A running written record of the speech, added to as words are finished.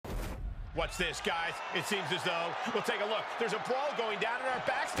Watch this, guys. It seems as though, we'll take a look. There's a brawl going down in our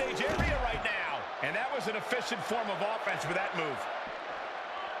backstage area right now. And that was an efficient form of offense with that move.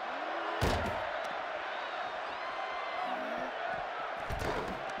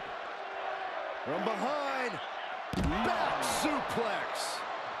 From behind, back suplex.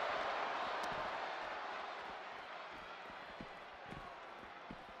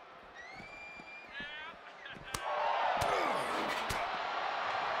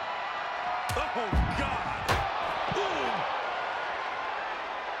 Oh, God! Boom!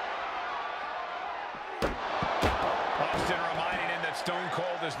 Austin reminding him that Stone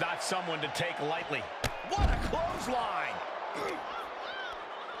Cold is not someone to take lightly. What a clothesline!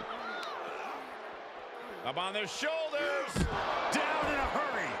 Up on their shoulders! Down in a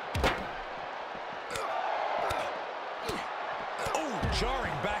hurry! Oh,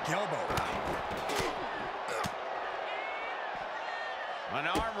 jarring back elbow. An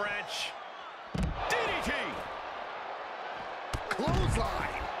arm wrench. DDT!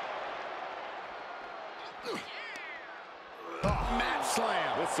 Clothesline. Oh, mat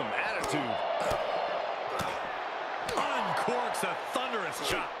slam with some attitude. Uncorks a thunderous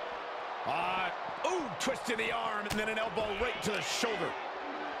chop. Ooh, twist to the arm and then an elbow right to the shoulder.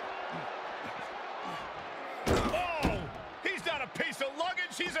 Oh, he's not a piece of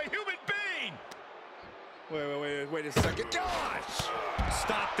luggage. He's a human being. Wait a second. Gosh!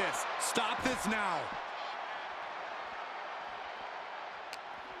 Stop this. Stop this now.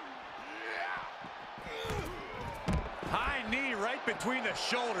 High knee right between the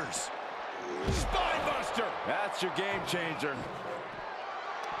shoulders. Spine buster. That's your game changer.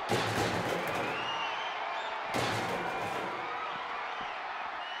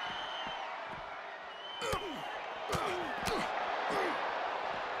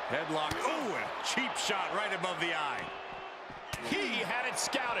 Headlock. Ooh, a cheap shot right above the eye. He had it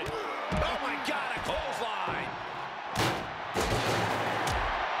scouted. Oh, my God, a clothesline.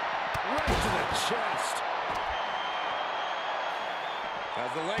 Right to the chest.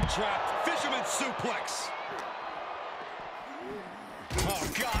 Has the leg trapped. Fisherman suplex. Oh,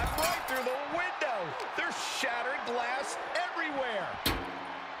 God, right through the window. There's shattered glass everywhere.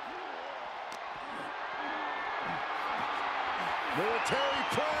 Military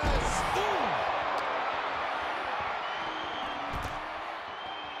press. Ooh.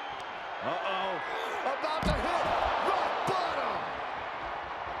 Uh-oh. About to hit rock bottom.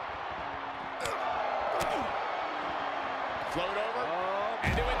 Float over.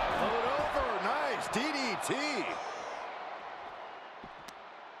 And do it. Float over. Nice. DDT.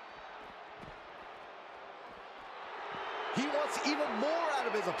 He wants even more out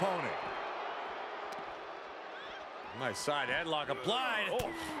of his opponent. Nice side headlock applied. Oh,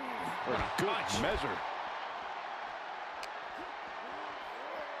 what a Good measure.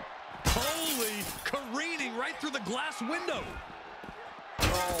 Holy, careening right through the glass window.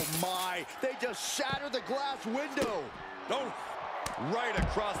 Oh, my. They just shattered the glass window. Oh, right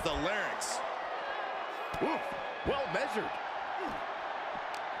across the larynx. Ooh, well measured.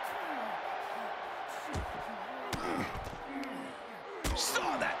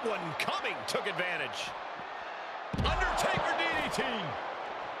 Saw that one coming, took advantage. Undertaker DDT.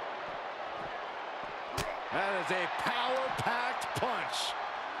 That is a power-packed punch.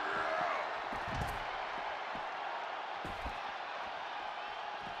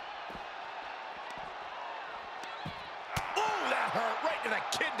 Ooh, that hurt right to the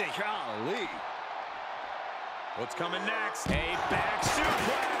kidney. Golly. What's coming next? A back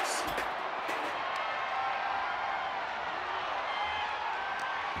suplex.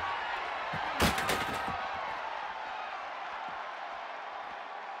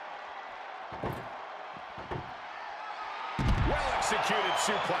 Well-executed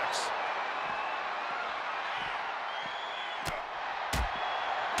suplex.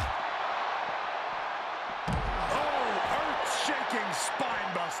 Oh, earth-shaking spine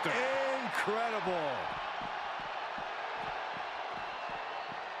buster. Incredible.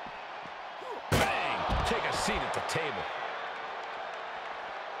 Bang! Take a seat at the table.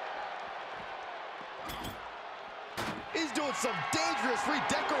 He's doing some dangerous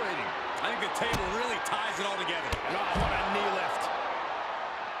redecorating. I think the table really ties it all together. Oh, what a knee lift.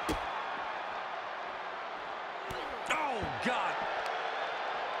 Oh, God.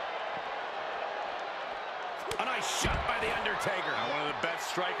 A nice shot by The Undertaker. One of the best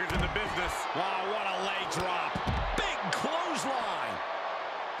strikers in the business. Oh, what a leg drop. Big clothesline.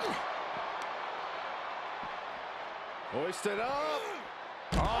 Hoisted up.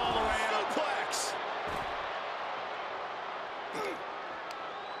 All the way up. Suplex.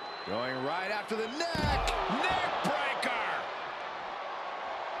 Going right after the neck. Neck breaker.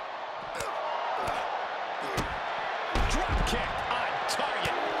 Drop kick on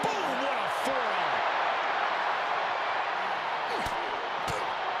target. Boom, what a forearm.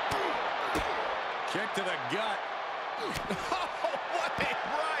 Kick to the gut. Oh, what a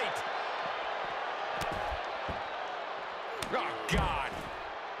right. Oh, God.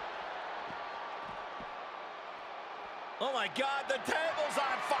 Oh, my God, the table's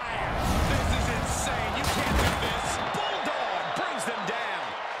on fire. This is insane. You can't do this. Bulldog brings them down.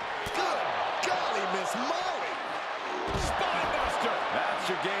 Good golly, Miss Molly. Spinebuster. That's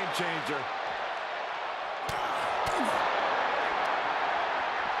your game changer.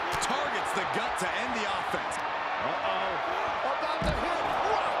 Targets the gut to end the offense. Uh-oh. About to hit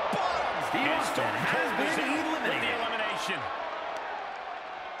rock bottom. Houston has been eliminated. With the elimination.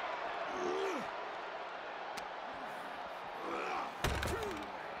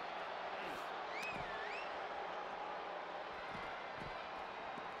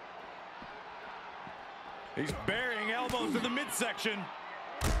 He's burying elbows in the midsection.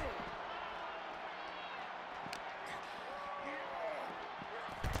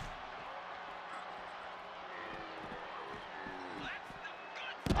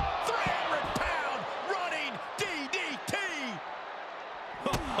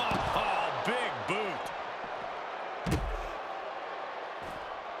 Big boot.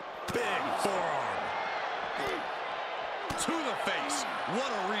 Big forearm. To the face. What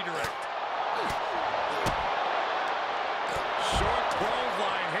a redirect. Short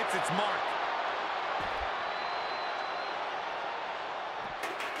clothesline hits its mark.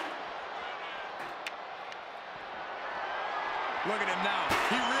 Look at him now.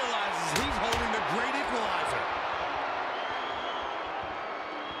 He realizes he's holding the great equalizer.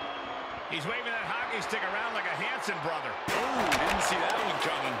 He's waving that hockey stick around like a Hanson brother. Oh, didn't see that one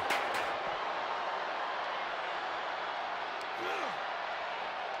coming.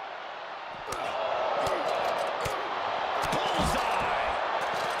 Bullseye!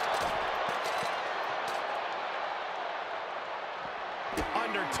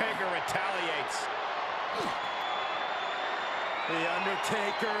 Undertaker retaliates. The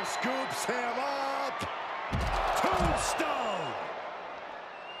Undertaker scoops him up. Tombstone.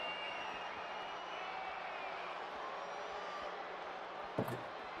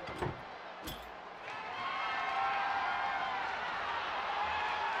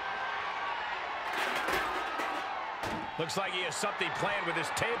 Looks like he has something planned with his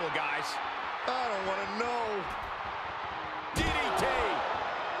table, guys. I don't want to know. DDT!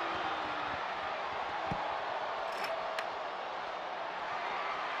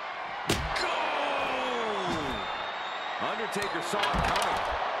 Go! Undertaker saw it coming.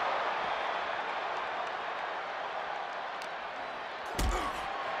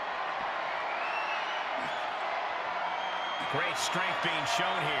 Great strength being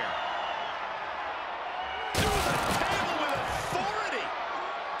shown here.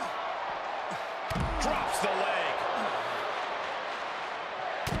 Drops the leg.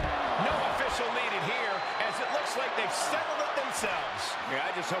 No official needed here, as it looks like they've settled it themselves. Yeah,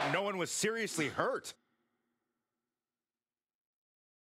 I just hope no one was seriously hurt.